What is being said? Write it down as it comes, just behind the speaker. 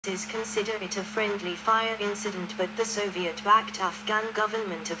consider it a friendly fire incident, but the Soviet-backed Afghan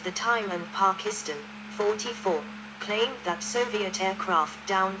government of the time and Pakistan, 44, claimed that Soviet aircraft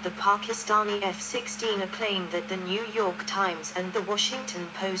downed the Pakistani F-16, a claim that the New York Times and the Washington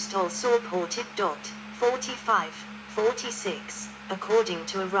Post also reported. 45, 46. According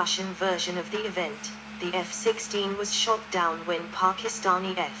to a Russian version of the event, the F-16 was shot down when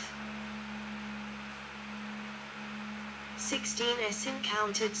Pakistani F-16s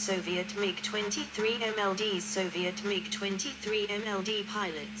encountered Soviet MiG-23 MLDs. Soviet MiG-23 MLD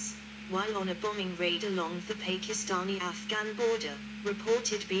pilots, while on a bombing raid along the Pakistani-Afghan border,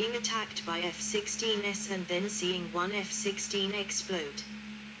 reported being attacked by F-16s and then seeing one F-16 explode.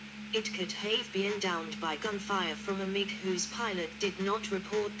 It could have been downed by gunfire from a MiG whose pilot did not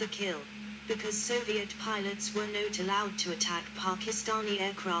report the kill, because Soviet pilots were not allowed to attack Pakistani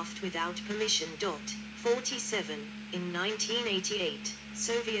aircraft without permission. 47. In 1988,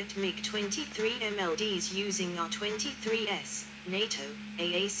 Soviet MiG-23 MLDs using R-23s, NATO,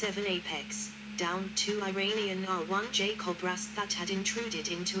 AA-7 Apex, downed two Iranian R-1J Cobras that had intruded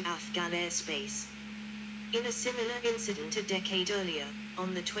into Afghan airspace. In a similar incident a decade earlier,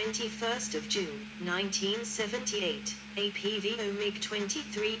 on the 21st of June, 1978, a PVO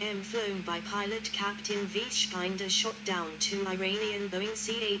MiG-23M flown by pilot Captain V. Shkinder shot down two Iranian Boeing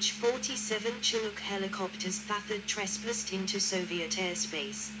CH-47 Chinook helicopters that had trespassed into Soviet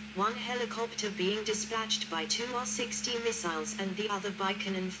airspace, one helicopter being dispatched by two R-60 missiles and the other by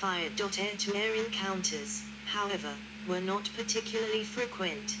cannon-fired. Air-to-air encounters, however, were not particularly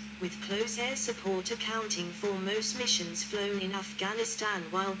frequent, with close air support accounting for most missions flown in Afghanistan,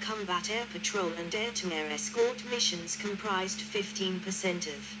 while combat air patrol and air-to-air escort missions comprised 15%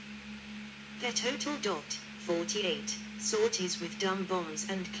 of their total. 48. Sorties with dumb bombs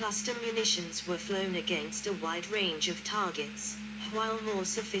and cluster munitions were flown against a wide range of targets, while more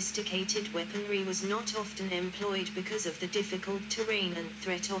sophisticated weaponry was not often employed because of the difficult terrain and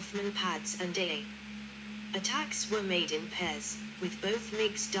threat of man-pads and AA. Attacks were made in pairs, with both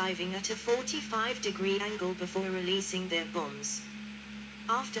MiGs diving at a 45-degree angle before releasing their bombs.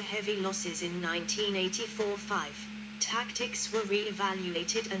 After heavy losses in 1984-5, tactics were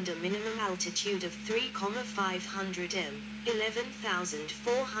re-evaluated and a minimum altitude of 3,500 m,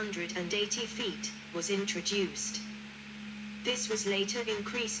 11,480 feet, was introduced. This was later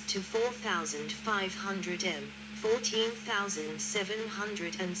increased to 4,500 m,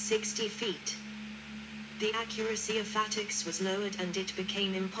 14,760 feet. The accuracy of attacks was lowered and it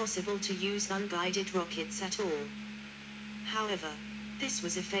became impossible to use unguided rockets at all. However, this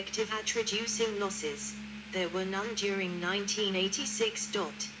was effective at reducing losses. There were none during 1986.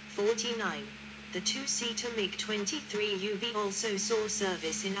 49. The two-seater MiG-23UB also saw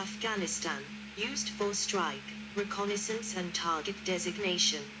service in Afghanistan, used for strike, reconnaissance and target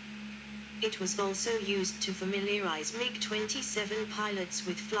designation. It was also used to familiarize MiG-27 pilots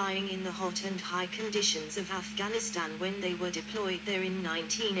with flying in the hot and high conditions of Afghanistan when they were deployed there in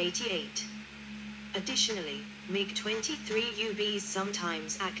 1988. Additionally, MiG-23UBs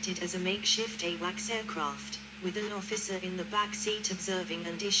sometimes acted as a makeshift AWACS aircraft, with an officer in the back seat observing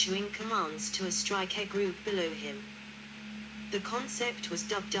and issuing commands to a strike group below him. The concept was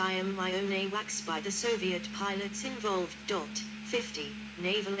dubbed "I am my own AWACS" by the Soviet pilots involved. 50.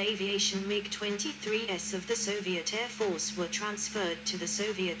 Naval aviation MiG-23s of the Soviet Air Force were transferred to the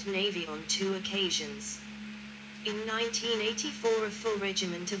Soviet Navy on two occasions. In 1984 a full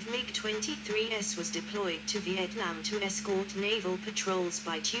regiment of MiG-23s was deployed to Vietnam to escort naval patrols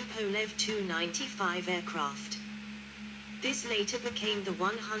by Tupolev Tu-95 aircraft. This later became the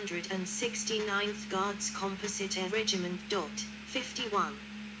 169th Guards Composite Air Regiment. 51.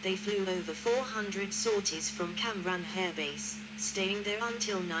 They flew over 400 sorties from Cam Ranh Air Base, staying there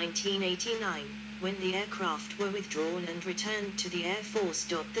until 1989, when the aircraft were withdrawn and returned to the Air Force.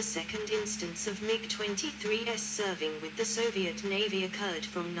 The second instance of MiG-23s serving with the Soviet Navy occurred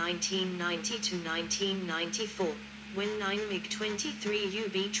from 1990 to 1994, when 9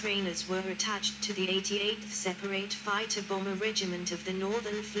 MiG-23UB trainers were attached to the 88th Separate Fighter Bomber Regiment of the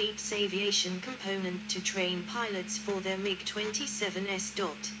Northern Fleet's aviation component to train pilots for their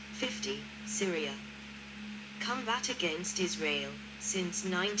MiG-27s. 50. Syria. Combat against Israel. Since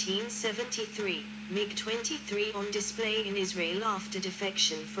 1973, MiG-23 on display in Israel after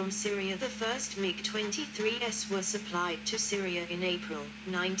defection from Syria. The first MiG-23s were supplied to Syria in April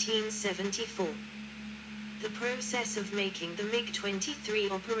 1974. The process of making the MiG-23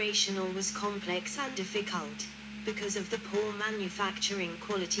 operational was complex and difficult, because of the poor manufacturing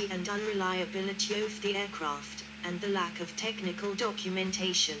quality and unreliability of the aircraft, and the lack of technical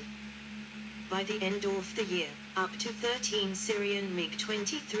documentation. By the end of the year, Up to 13 Syrian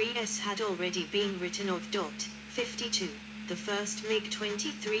MiG-23s had already been written off. 52. The first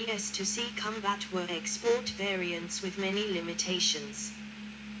MiG-23s to see combat were export variants with many limitations.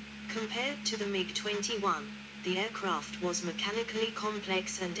 Compared to the MiG-21, the aircraft was mechanically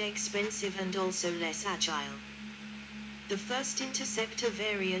complex and expensive and also less agile. The first interceptor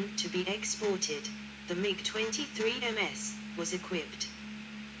variant to be exported, the MiG-23MS, was equipped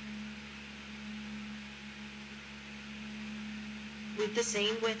with the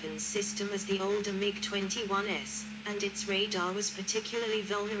same weapons system as the older MiG-21S, and its radar was particularly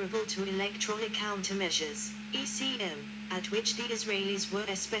vulnerable to electronic countermeasures, ECM, at which the Israelis were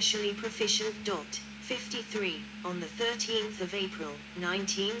especially proficient. 53. On the 13th of April,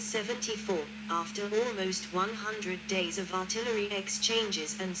 1974, after almost 100 days of artillery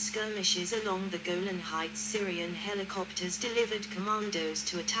exchanges and skirmishes along the Golan Heights, Syrian helicopters delivered commandos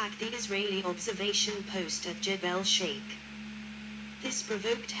to attack the Israeli observation post at Jebel Sheikh. This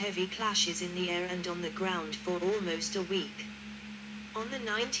provoked heavy clashes in the air and on the ground for almost a week. On the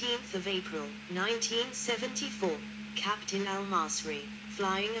 19th of April, 1974, Captain Al-Masri,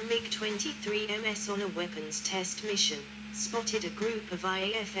 flying a MiG-23MS on a weapons test mission, spotted a group of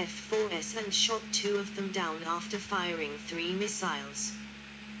IAF-4s and shot 2 of them down after firing 3 missiles.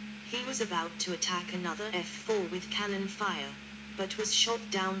 He was about to attack another F-4 with cannon fire, but was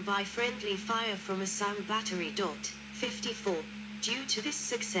shot down by friendly fire from a SAM battery. 54. Due to this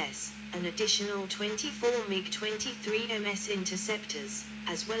success, an additional 24 MiG-23MS interceptors,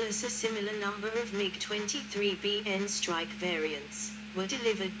 as well as a similar number of MiG-23BN strike variants, were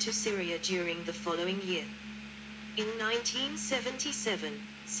delivered to Syria during the following year. In 1977,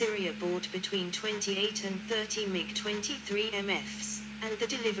 Syria bought between 28 and 30 MiG-23MFs, and the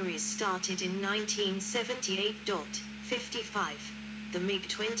deliveries started in 1978. 55. The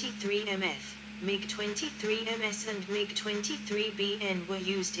MiG-23MF, MiG-23MS and MiG-23BN were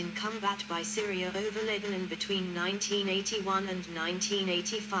used in combat by Syria over Lebanon between 1981 and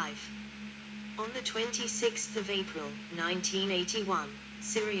 1985. On the 26th of April, 1981,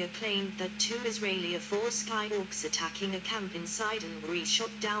 Syria claimed that 2 Israeli Air Skyhawks attacking a camp in Sidon were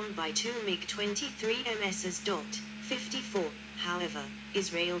shot down by 2 MiG-23MSs. 54. However,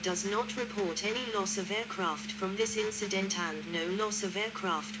 Israel does not report any loss of aircraft from this incident and no loss of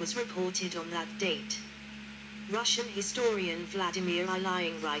aircraft was reported on that date. Russian historian Vladimir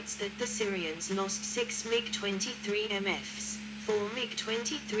Ilying writes that the Syrians lost 6 MiG-23MFs, 4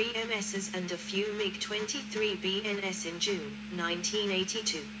 MiG-23MSs and a few MiG-23BNs in June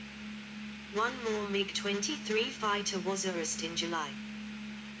 1982. 1 more MiG-23 fighter was arrested in July.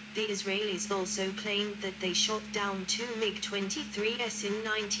 The Israelis also claimed that they shot down 2 MiG-23s in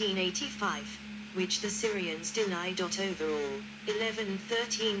 1985, which the Syrians denied. Overall,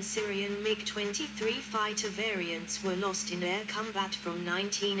 13 Syrian MiG-23 fighter variants were lost in air combat from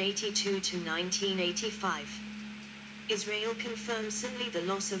 1982 to 1985. Israel confirms only the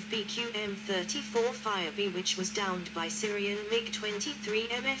loss of BQM-34 Firebee, which was downed by Syrian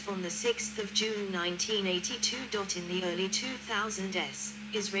MiG-23MF on the 6th of June 1982. In the early 2000s,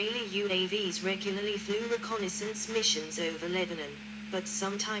 Israeli UAVs regularly flew reconnaissance missions over Lebanon, but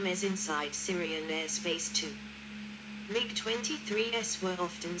sometimes inside Syrian airspace too. MiG-23s were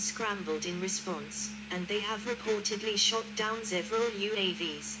often scrambled in response, and they have reportedly shot down several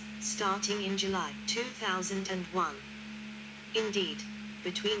UAVs, starting in July 2001. Indeed,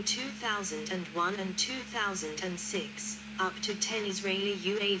 between 2001 and 2006, up to 10 Israeli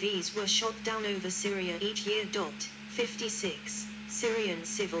UAVs were shot down over Syria each year. 56. Syrian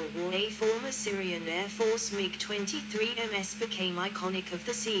Civil War. A former Syrian Air Force MiG-23MS became iconic of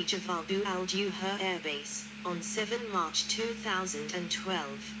the siege of Abu al-Juhur Air Base, on 7 March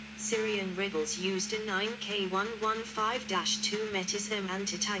 2012. Syrian rebels used a 9K115-2 Metis-M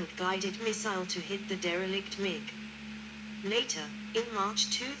anti-tank guided missile to hit the derelict MiG. Later, in March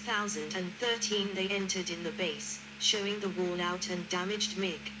 2013 they entered in the base, showing the worn-out and damaged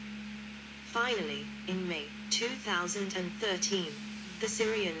MiG. Finally, in May 2013, the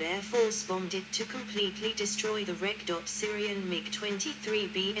Syrian Air Force bombed it to completely destroy the wreck. Syrian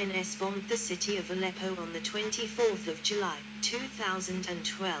MiG-23BNS bombed the city of Aleppo on the 24th of July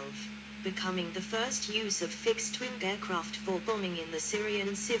 2012, becoming the first use of fixed-wing aircraft for bombing in the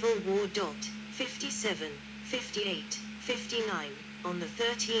Syrian Civil War. 57, 58, 59. On the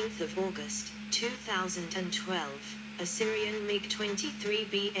 13th of August 2012, a Syrian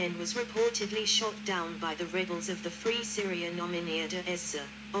MiG-23BN was reportedly shot down by the rebels of the Free Syrian Nominada Ezza,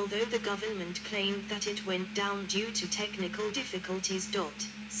 although the government claimed that it went down due to technical difficulties.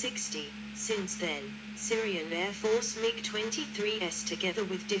 60. Since then, Syrian Air Force MiG-23s together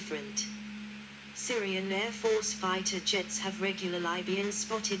with different Syrian Air Force fighter jets have regularly been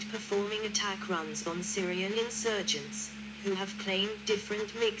spotted performing attack runs on Syrian insurgents, who have claimed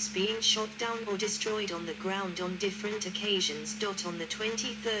different MiGs being shot down or destroyed on the ground on different occasions. On the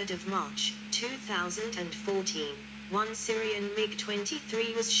 23rd of March, 2014, one Syrian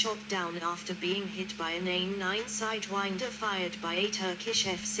MiG-23 was shot down after being hit by an AIM-9 Sidewinder fired by a Turkish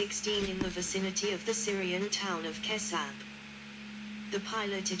F-16 in the vicinity of the Syrian town of Kesab. The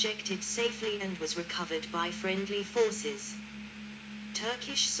pilot ejected safely and was recovered by friendly forces.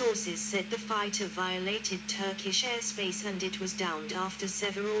 Turkish sources said the fighter violated Turkish airspace and it was downed after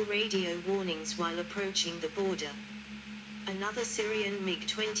several radio warnings while approaching the border. Another Syrian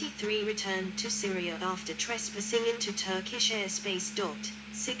MiG-23 returned to Syria after trespassing into Turkish airspace.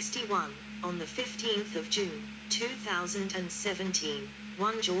 61. On the 15th of June, 2017,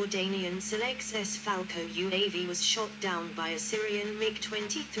 one Jordanian Silex S Falco UAV was shot down by a Syrian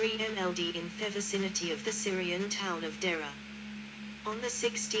MiG-23 MLD in the vicinity of the Syrian town of Deraa. On the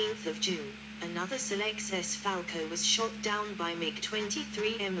 16th of June, another Silex S Falco was shot down by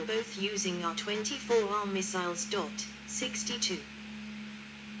MiG-23M, both using R-24R missiles. 62.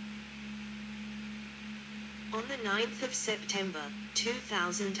 On the 9th of September,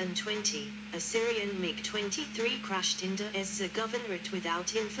 2020, a Syrian MiG-23 crashed into Ezza Governorate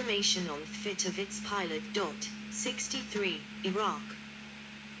without information on the fate of its pilot. 63. Iraq.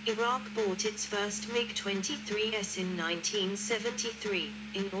 Iraq bought its first MiG-23s in 1973,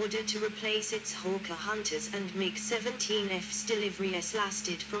 in order to replace its Hawker Hunters, and MiG-17Fs deliveries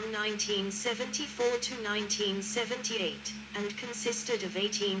lasted from 1974 to 1978, and consisted of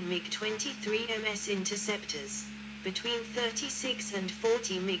 18 MiG-23 interceptors, between 36 and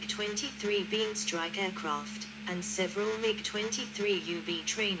 40 MiG-23 Beam strike aircraft, and several MiG-23 UB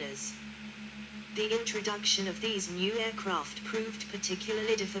trainers. The introduction of these new aircraft proved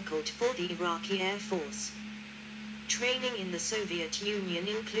particularly difficult for the Iraqi Air Force. Training in the Soviet Union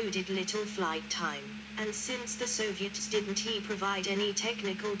included little flight time, and since the Soviets didn't provide any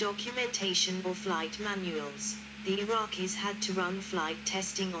technical documentation or flight manuals, the Iraqis had to run flight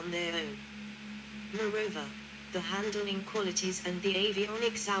testing on their own. Moreover, the handling qualities and the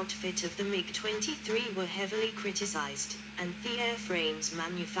avionics outfit of the MiG-23 were heavily criticized, and the airframe's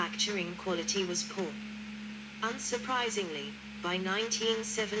manufacturing quality was poor. Unsurprisingly, by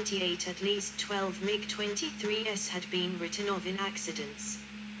 1978 at least 12 MiG-23s had been written off in accidents.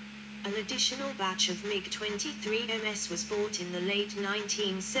 An additional batch of MiG-23 was bought in the late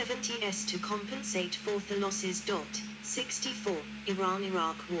 1970s to compensate for the losses. 64.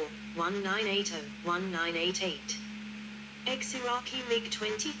 Iran-Iraq War, 1980-1988. Ex-Iraqi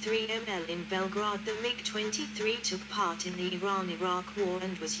MiG-23ML in Belgrade. The MiG-23 took part in the Iran-Iraq War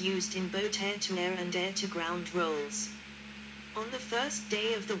and was used in both air-to-air and air-to-ground roles. On the first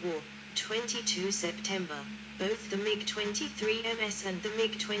day of the war, 22 September, both the MiG-23MS and the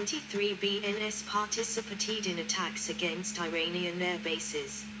MiG-23BNS participated in attacks against Iranian air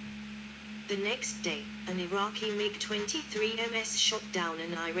bases. The next day, an Iraqi MiG-23MS shot down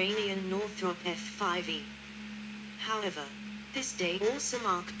an Iranian Northrop F-5E. However, this day also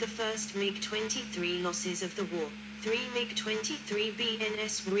marked the first MiG-23 losses of the war. 3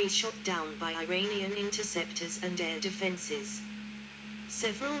 MiG-23BNS were shot down by Iranian interceptors and air defenses.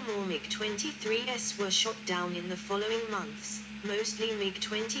 Several more MiG-23s were shot down in the following months, mostly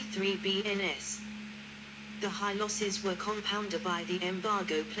MiG-23BNS. The high losses were compounded by the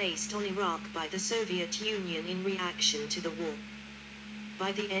embargo placed on Iraq by the Soviet Union in reaction to the war.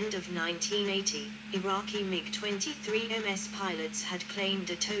 By the end of 1980, Iraqi MiG-23MS pilots had claimed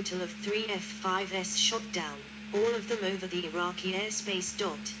a total of 3 F-5s shot down, all of them over the Iraqi airspace.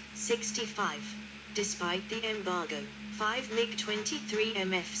 65. Despite the embargo, 5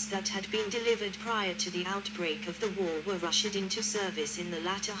 MiG-23MFs that had been delivered prior to the outbreak of the war were ushered into service in the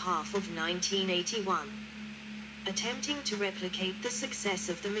latter half of 1981. Attempting to replicate the success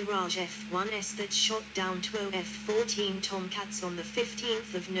of the Mirage F-1S that shot down 2 F-14 Tomcats on the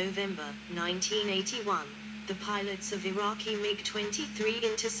 15th of November, 1981, the pilots of Iraqi MiG-23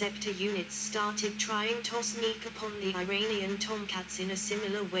 interceptor units started trying to sneak upon the Iranian Tomcats in a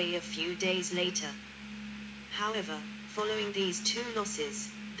similar way a few days later. However, following these two losses,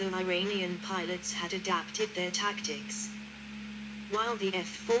 the Iranian pilots had adapted their tactics. While the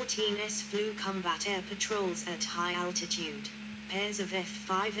F-14s flew combat air patrols at high altitude, pairs of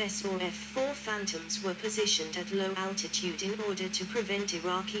F-5s or F-4 Phantoms were positioned at low altitude in order to prevent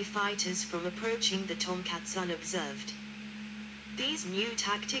Iraqi fighters from approaching the Tomcats unobserved. These new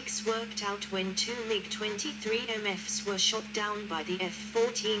tactics worked out when 2 MiG-23MFs were shot down by the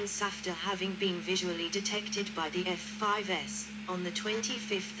F-14s after having been visually detected by the F-5s, on the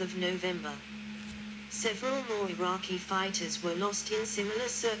 25th of November. Several more Iraqi fighters were lost in similar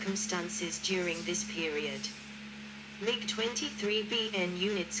circumstances during this period. MiG-23BN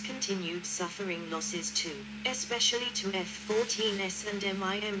units continued suffering losses too, especially to F-14S and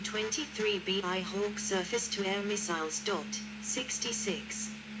MIM-23BI Hawk surface-to-air missiles. 66.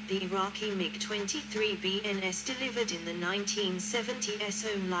 The Iraqi MiG-23BNs delivered in the 1970s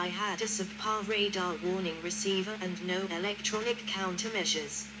only had a subpar radar warning receiver and no electronic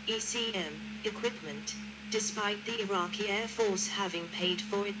countermeasures (ECM) equipment, despite the Iraqi Air Force having paid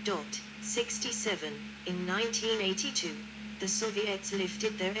for it. 67. In 1982, the Soviets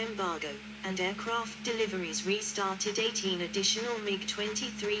lifted their embargo, and aircraft deliveries restarted. 18 additional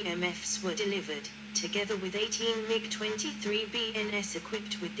MiG-23MFs were delivered, together with 18 MiG-23BNs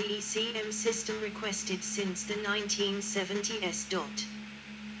equipped with the ECM system requested since the 1970s.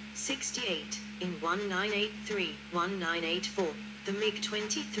 68. In 1983-1984, the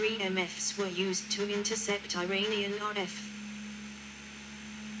MiG-23MFs were used to intercept Iranian RF.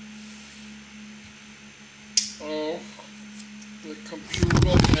 Oh, the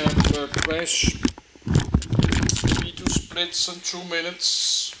computer can crash. Video splits in 2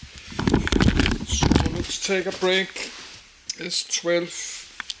 minutes. So let's take a break. It's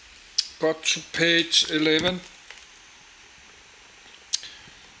 12. Got to page 11.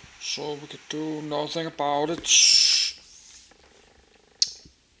 So we could do nothing about it.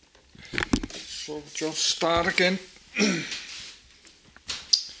 So just start again.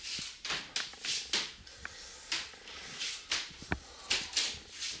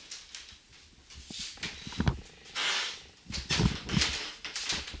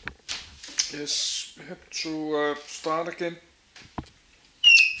 Yes, we have to start again.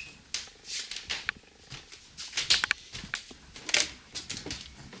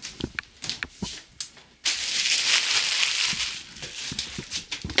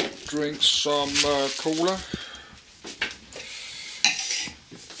 Drink some cola.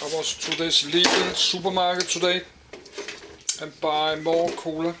 I was to this legal supermarket today and buy more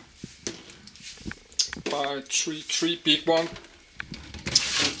cola. Buy three big ones.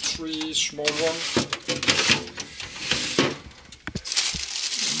 3 small ones.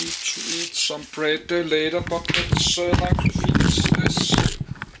 Need to eat some bread later, but let's like to finish this.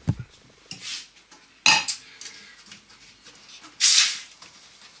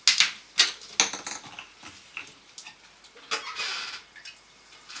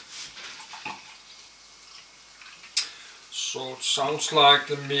 So it sounds like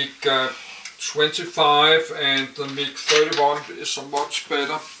the MiG-25 and the MiG-31 is a much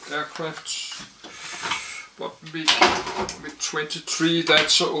better aircraft. But MiG-23,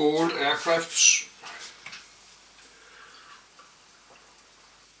 that's an old aircraft.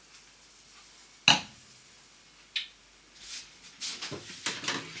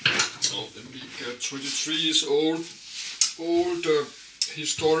 Oh, the MiG-23 is old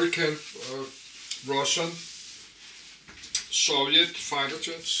historical Russian Soviet fighter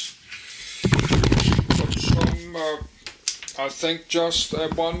jets. But some, I think just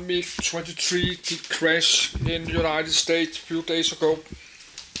one MiG-23 did crash in the United States a few days ago.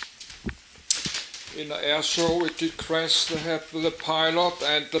 In an air show it did crash. They had the pilot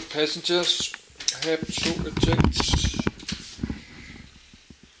and the passengers had to eject.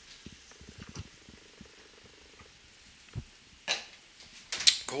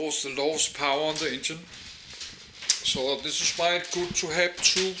 Because they lost power on the engine. So this is why it's good to have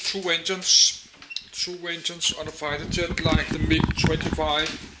two engines on a fighter jet like the MiG-25.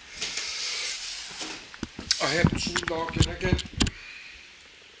 I have to log in again.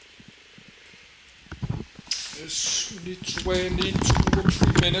 Yes, we need to wait 2 or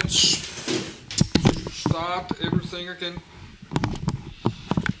 3 minutes to start everything again.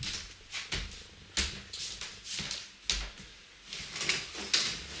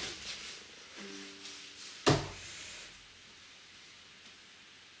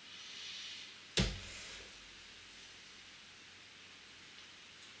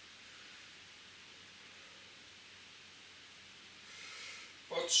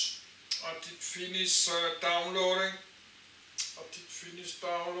 But I did finish downloading. I did finish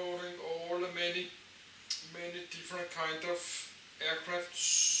downloading all the many different kind of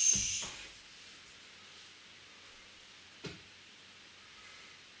aircrafts.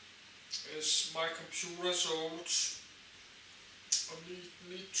 As my computer is old, I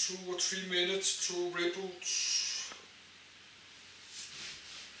need 2 or 3 minutes to reboot.